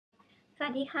ส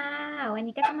วัสดีค่ะ วัน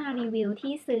นี้ก็จะมารีวิว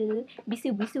ที่ซื้อ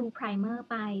BISOUS BISOUS Primer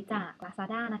ไปจาก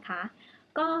Lazada นะคะ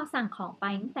ก็สั่งของไป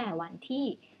ตั้งแต่วัน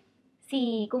ที่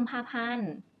 4 กุมภาพันธ์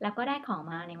แล้วก็ได้ของ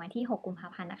มาในวันที่ 6 กุมภา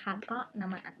พันธ์นะคะแล้วก็น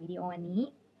ำมาอัดวิดีโอวันนี้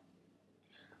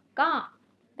ก็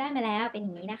ได้มาแล้วเป็นอย่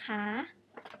างนี้นะคะ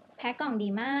แพ็คกล่องดี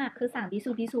มาก คือสั่ง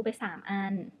BISOUS BISOUS ไป 3 อั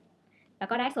น แล้ว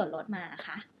ก็ได้ส่วนลดมานะค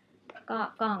ะก็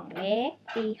กล่องเล็ก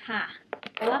ดีค่ะ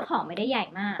เพราะว่าของไม่ได้ใหญ่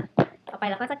มาก ต่อไป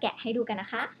เราก็จะแกะให้ดูกันน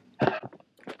ะคะ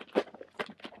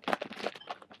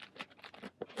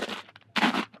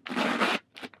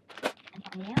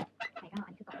แล้วใส่ก็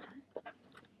อันนี้คือก่อนค่ะ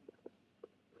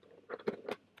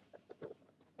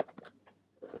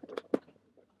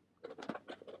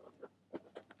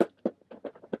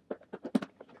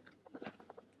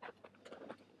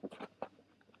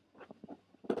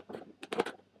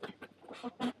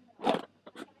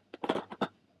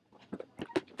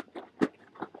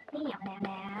นี่ออกมาแ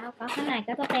ล้วก็ข้างใน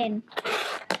ก็จะเป็น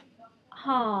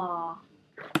ห่อ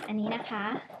อันนี้นะคะ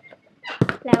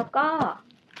แล้วก็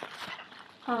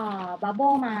ห่อบับเบิ้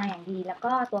ลมาอย่างดี แล้ว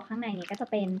ก็ตัวข้างในนี้ก็จะ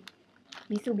เป็น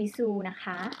BISOUS BISOUSนะค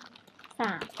ะ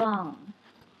3 กล่อง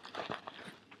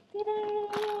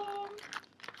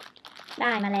ไ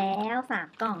ด้มาแล้ว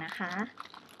3 กล่องนะคะ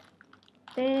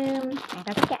งั้น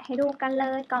ก็จะแกะให้ดูกันเล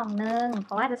ยกล่องนึงเพ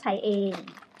ราะว่าจะใช้เอง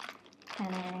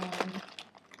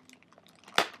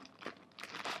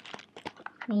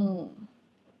นี่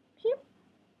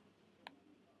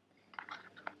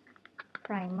ไพ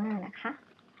รเมอร์นะคะ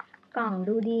กล่อง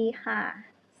ดูดีค่ะ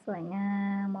สวยงา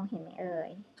มมองเห็นไหมเอ่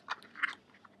ย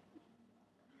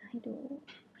ให้ดู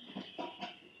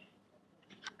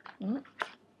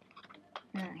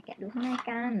แกะดูข้างใน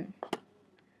กัน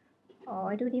โอ้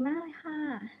ยดูดีมากเลยค่ะ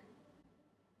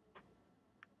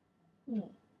นี่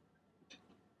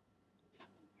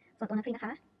ส่วนตัวน้ำพริกนะค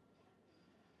ะ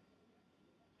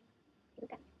ดู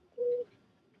กัน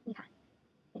นี่ค่ะ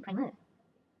เป็นไพรเมอร์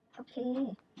โอเค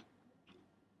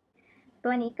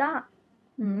ตัวนี้ก็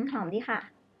หอมดีค่ะ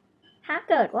ถ้า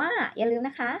เกิดว่าอย่าลืม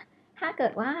นะคะถ้าเกิ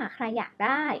ดว่าใครอยากไ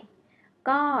ด้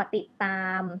ก็ติดตา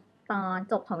มตอน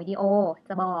จบของวิดีโอจ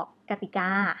ะบอกกติก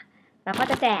าแล้วก็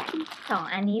จะแจก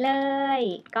2 อันนี้เลย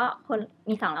ก็คน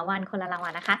มี2 รางวัลคนละรางวั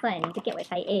ลนะคะส่วนอันนี้จะเก็บไว้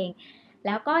ใช้เองแ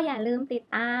ล้วก็อย่าลืมติด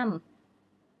ตาม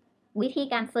วิธี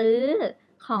การซื้อ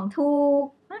ของถูก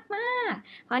มาก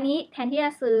ๆเพราะนี้แทนที่จ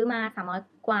ะซื้อมา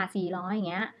300 กว่า400อย่าง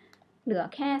เงี้ยเหลือ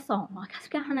แค่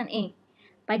299เท่านั้นเอง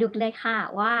ไปดูเลยค่ะ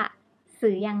ว่า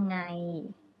ซื้อยังไง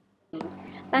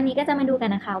ตอนนี้ก็จะมาดูกัน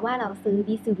นะคะว่าเราซื้อ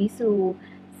BISOUS BISOUS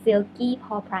Silky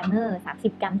Pore Primer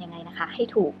 30 กรัมยังไงนะคะให้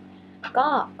ถูกก็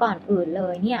ก่อนอื่นเล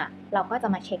ยเนี่ยเราก็จะ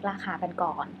มาเช็คราคากัน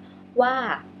ก่อนว่า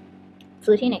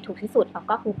ซื้อที่ไหนถูกที่สุดเรา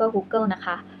ก็ Google นะค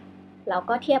ะแล้ว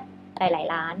ก็เทียบหลาย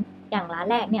ๆร้านอย่างร้าน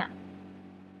แรกเนี่ย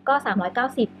ก็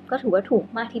390ก็ถือว่าถูก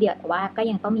มากทีเดียวแต่ว่าก็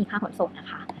ยังต้องมีค่าขนส่งนะ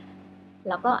คะแ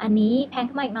ล้วก็อันนี้แพง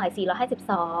ขึ้นมาอีกหน่อย452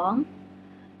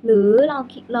หรือ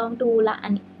ลองดูละอั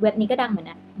นเว็บนี้ก็ดังเหมื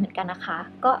อนกันนะคะ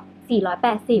ก็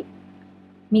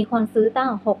480มีคนซื้อตั้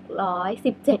ง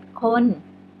617 คน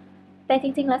แต่จ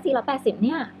ริงๆแล้ว480เ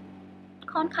นี่ย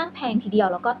ค่อนข้างแพงทีเดียว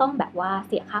แล้วก็ต้องแบบว่าเ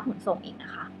สียค่าขนส่งอีกน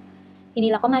ะคะที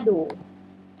นี้เราก็มาดู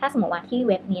ถ้าสมมติว่าที่เ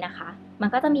ว็บนี้นะคะมัน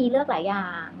ก็จะมีเลือกหลายอย่า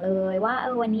งเลยว่า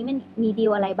วันนี้มันมีดี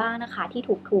ลอะไรบ้างนะคะที่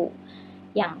ถูก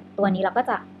อย่างตัวนี้เราก็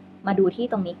จะมาดูที่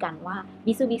ตรงนี้กันว่า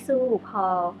BISOUS BISOUS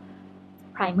Pore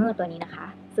Primer ตัวนี้นะคะ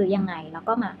ซื้อยังไงแล้ว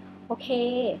ก็มาโอเค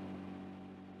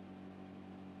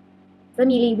จะ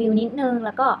มีรีวิวนิดนึงแ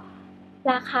ล้วก็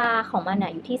ราคาของมัน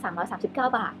อยู่ที่339 บ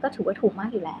าทก็ถือว่าถูกมาก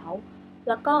อยู่แล้วแ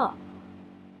ล้วก็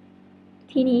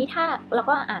ทีนี้ถ้าเรา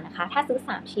ก็อ่านนะคะถ้าซื้อ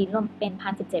3 ชิ้นรวมเป็น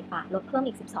 1,017 บาทลดเพิ่ม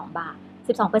อีก12 บาท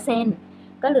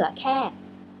 12%ก็เหลือแค่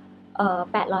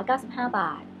895 บ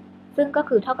าทซึ่งก็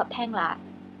คือเท่ากับแท่งละ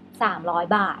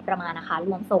300 บาทประมาณนะคะร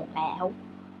วมส่งแล้ว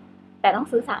แต่ต้อง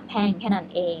ซื้อ3 แท่งแค่นั้น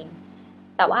เอง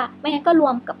แต่ว่าไม่งั้นก็รว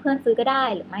มกับเพื่อนซื้อก็ได้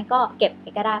หรือไม่ก็เก็บไป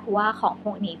ก็ได้เพราะว่าของพ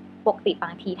วกนี้ปกติบา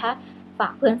งทีถ้าฝา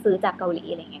กเพื่อนซื้อจากเกาหลี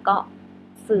อะไรเงี้ยก็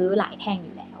ซื้อหลายแท่งอ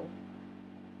ยู่แล้ว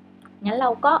งั้นเรา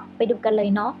ก็ไปดูกันเลย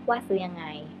เนาะว่าซื้อยังไง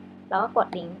แล้วก็กด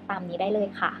ลิงก์ตามนี้ได้เลย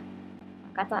ค่ะ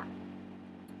ก็จะ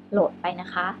โหลดไปนะ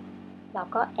คะแล้ว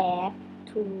ก็ add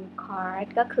to cart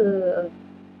ก็คือ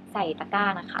ใส่ตะกร้า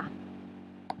นะคะ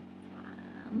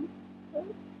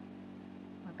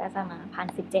มันก็จะมา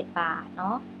 1,017 บาทเน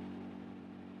าะ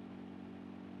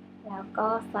แล้วก็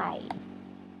ใส่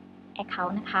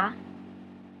account นะคะ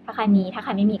ถ้าใคร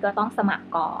ไม่มีก็ต้องสมัคร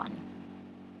ก่อน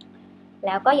แ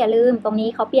ล้วก็อย่าลืมตรงนี้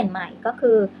เขาเปลี่ยนใหม่ก็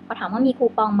คือเขาถามว่ามีคู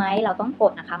ปองไหมเราต้องก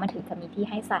ดนะคะมันถึงจะมีที่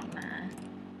ให้ใส่มา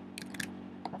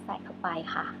ก็ใส่เข้าไป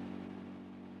ค่ะ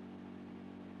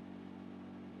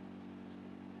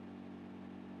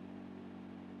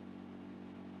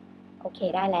โอเค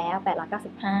ได้แล้ว895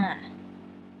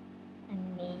อัน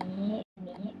นี้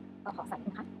ก็ขอใส่น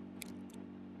ะคะ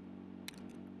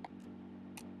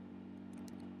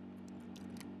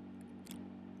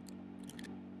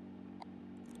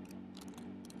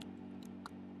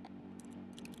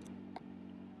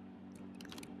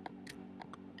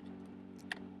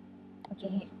โอเค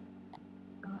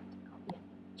ก็ขอเปลี่ยน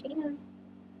ชื่อนิดนึง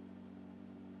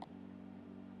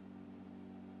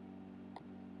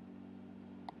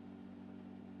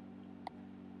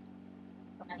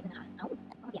ตรงนั้นนิดนึงนะคะก็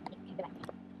เปลี่ยนอีกเป็นแบบนี้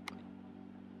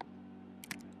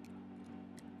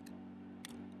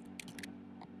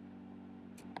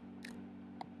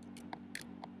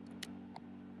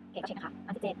โอเคก็เช็คนะคะ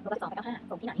37 ลบ 2 895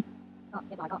ส่งที่ไหนก็เ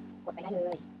รียบร้อยก็กดไปได้เล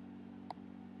ย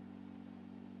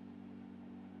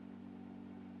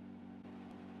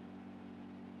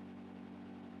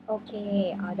โอเค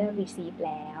ออเดอร์ receive แ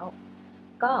ล้ว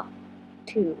ก็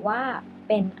ถือว่าเ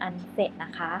ป็นอันเสร็จน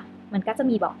ะคะมันก็จะ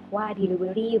มีบอกว่า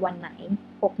delivery วันไหน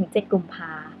 6-7 กุมภ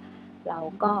าเรา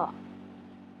ก็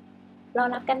รอ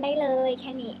รับกันได้เลยแ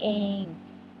ค่นี้เอง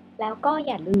แล้วก็อ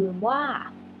ย่าลืมว่า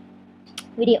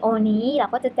วิดีโอนี้เรา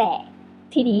ก็จะแจก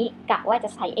ทีนี้กะว่าจะ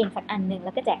ใช้เองสักอันนึงแ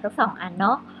ล้วก็แจกทั้ง2 อันเน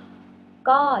าะ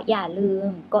ก็อย่าลืม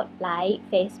กดไลค์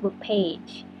Facebook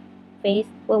Page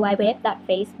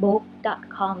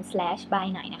www.facebook.com/by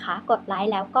ไหนนะคะกดไล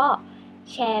ค์แล้วก็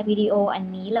แชร์วิดีโออัน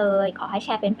นี้เลยขอให้แช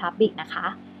ร์เป็น Public นะคะ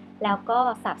แล้วก็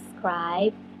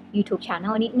Subscribe YouTube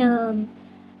Channel นิดนึง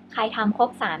ใครทำครบ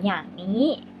3อย่างนี้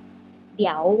เ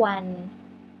ดี๋ยววัน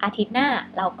อาทิตย์หน้า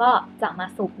เราก็จะมา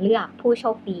สุ่มเลือกผู้โช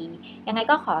คดียังไง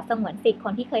ก็ขอสงวนสิทธิ์ค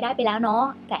นที่เคยได้ไปแล้วเนาะ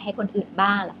แจกให้คนอื่น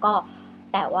บ้างแล้วก็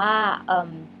แต่ว่า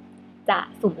จะ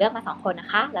สุ่มเลือกมา2 คนนะ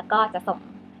คะแล้วก็จะส่ง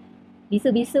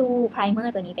BISOUS Primer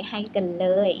ตัวนี้ไปให้กันเล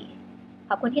ยข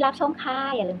อบคุณที่รับชมค่ะ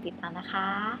อย่าลืมติดตามนะคะ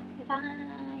บ๊ายบา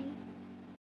ย